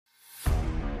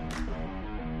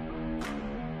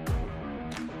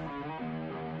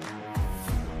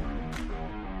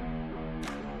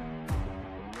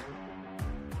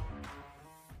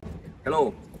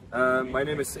Hello, my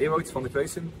name is Ewoud Van Der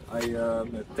Cruyssen. I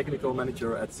am a technical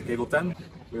manager at Kavel 10.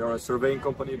 We are a surveying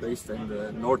company based in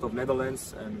the north of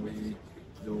Netherlands, and we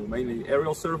do mainly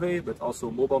aerial survey but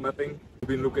also mobile mapping. We've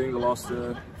been looking the last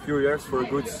few years for a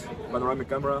good panoramic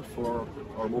camera for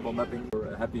our mobile mapping.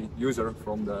 We're a happy user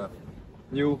from the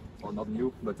new, or not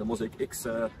new, but the Mosaic X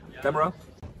camera.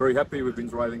 Very happy. We've been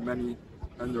driving many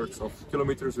hundreds of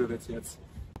kilometers with it yet.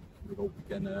 We hope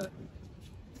we can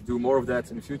do more of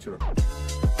that in the future.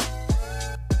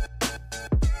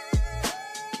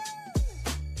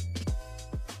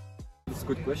 It's a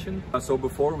good question. So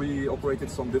before we operated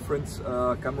some different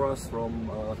cameras from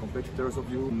competitors of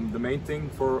you. The main thing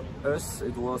for us,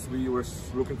 we were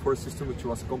looking for a system which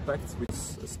was compact, which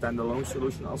is a standalone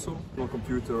solution also. No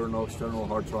computer, no external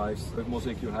hard drives. With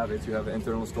Mosaic you have it, you have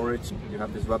internal storage, you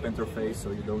have this web interface,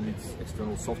 so you don't need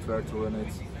external software to run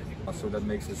it. So that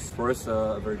makes it, for us,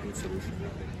 a very good solution.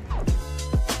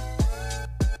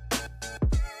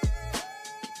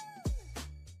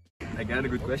 Again, a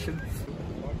good question.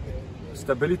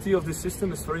 Stability of the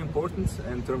system is very important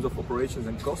in terms of operations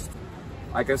and cost.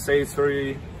 I can say it's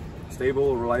very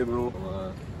stable, reliable.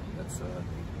 That's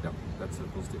a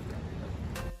positive.